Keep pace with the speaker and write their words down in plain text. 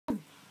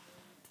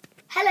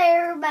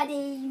Hello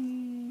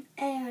everybody,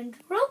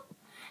 Andrew,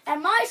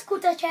 and my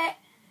scooter check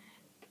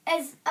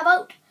is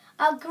about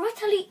a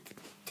Grit Elite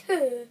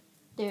 2.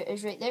 There it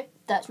is right there.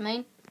 That's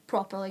mine,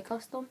 properly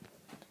custom.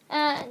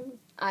 And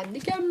I'm the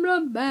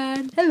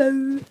cameraman.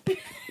 Hello.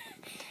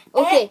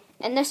 Okay,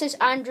 and this is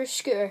Andrew's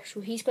scooter,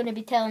 so he's going to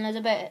be telling us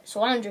about it.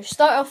 So Andrew,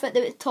 start off at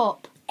the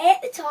top.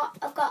 At the top,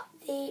 I've got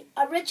the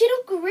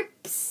original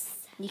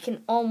grips. You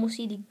can almost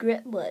see the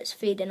grip, but it's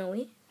fading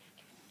away.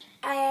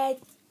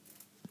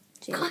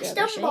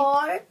 Custom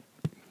bar.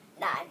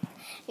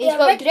 He's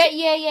got Grit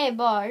Yeah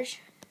bars.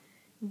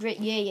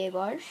 Grit Yeah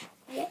bars.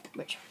 Yep.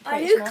 Which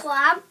A new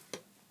clamp.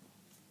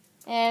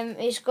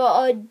 He's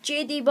got a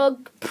JD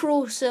Bug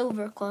Pro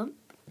Silver clamp,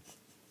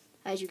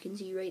 as you can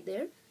see right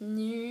there.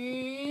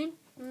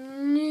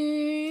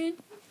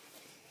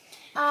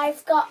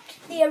 I've got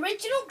the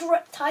original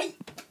grip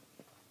type.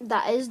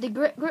 That is the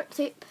grip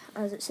tape,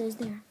 as it says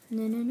there.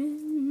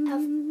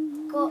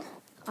 I've got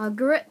a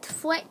Grit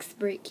Flex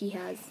brake he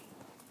has.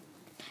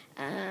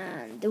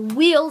 And the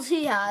wheels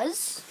he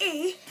has,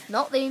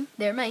 not them,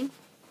 they're mine.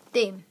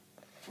 Them.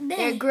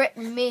 They're Grit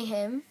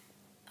Mayhem.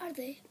 Are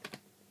they?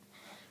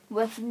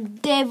 With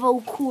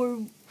Demon Core,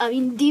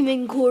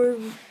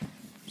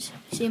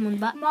 same on the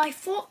back. My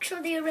forks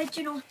are the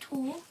original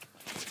tool.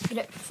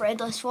 Grit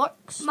threadless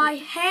forks. My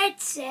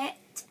headset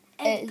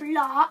is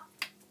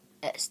black.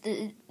 It's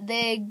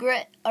the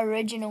Grit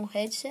original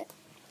headset.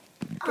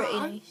 Pretty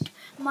nice.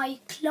 My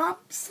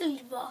clamp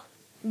silver.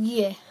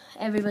 Yeah,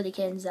 everybody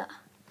kens that.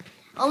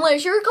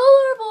 Unless you're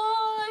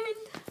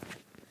colorblind.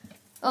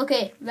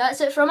 Okay,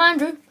 that's it from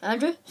Andrew.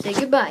 Andrew, say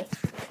goodbye.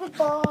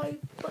 Goodbye.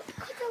 But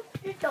because I'm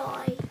gonna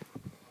die.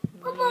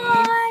 Bye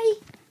bye.